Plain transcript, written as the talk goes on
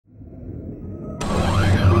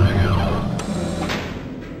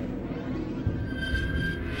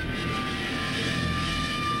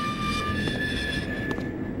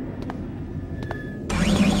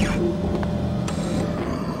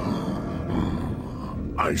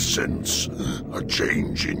I sense a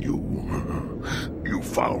change in you. You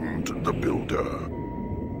found the Builder.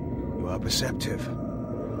 You are perceptive.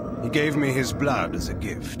 He gave me his blood as a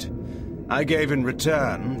gift. I gave in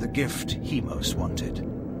return the gift he most wanted.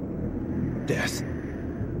 Death.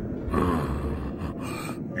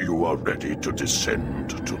 You are ready to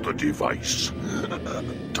descend to the device.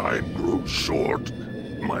 Time grows short.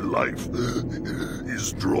 My life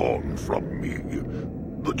is drawn from me.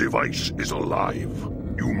 The device is alive.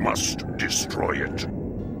 You must destroy it.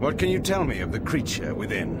 What can you tell me of the creature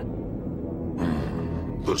within?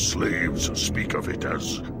 The slaves speak of it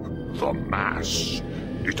as the Mass.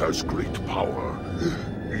 It has great power,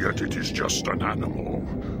 yet it is just an animal.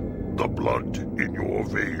 The blood in your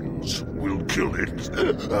veins will kill it.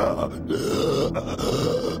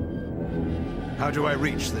 How do I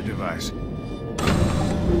reach the device?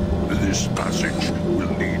 This passage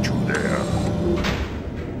will lead you there.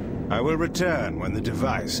 I will return when the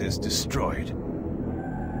device is destroyed.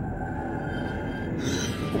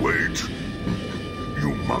 Wait.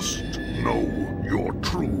 You must know your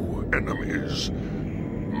true enemies.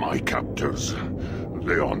 My captors,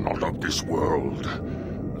 they are not of this world.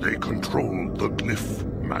 They control the glyph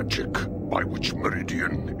magic by which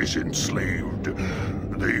Meridian is enslaved.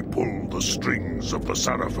 They pull the strings of the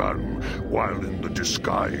Sarafan while in the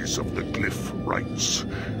disguise of the glyph rites.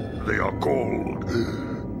 They are called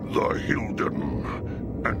the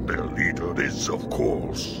Hylden, and their leader is, of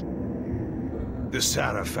course, the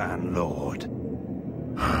Sarafan Lord.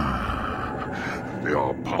 They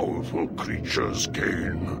are powerful creatures,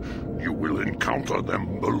 Kain. You will encounter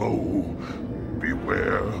them below.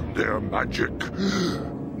 Beware their magic.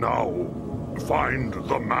 Now, find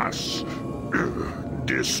the Mass.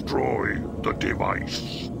 Destroy the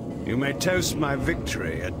device. You may toast my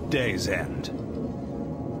victory at day's end.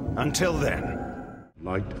 Until then.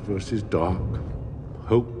 Light versus dark,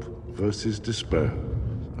 hope versus despair,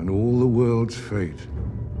 and all the world's fate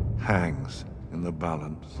hangs in the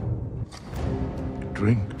balance.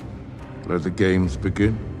 Drink. Let the games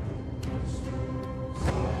begin.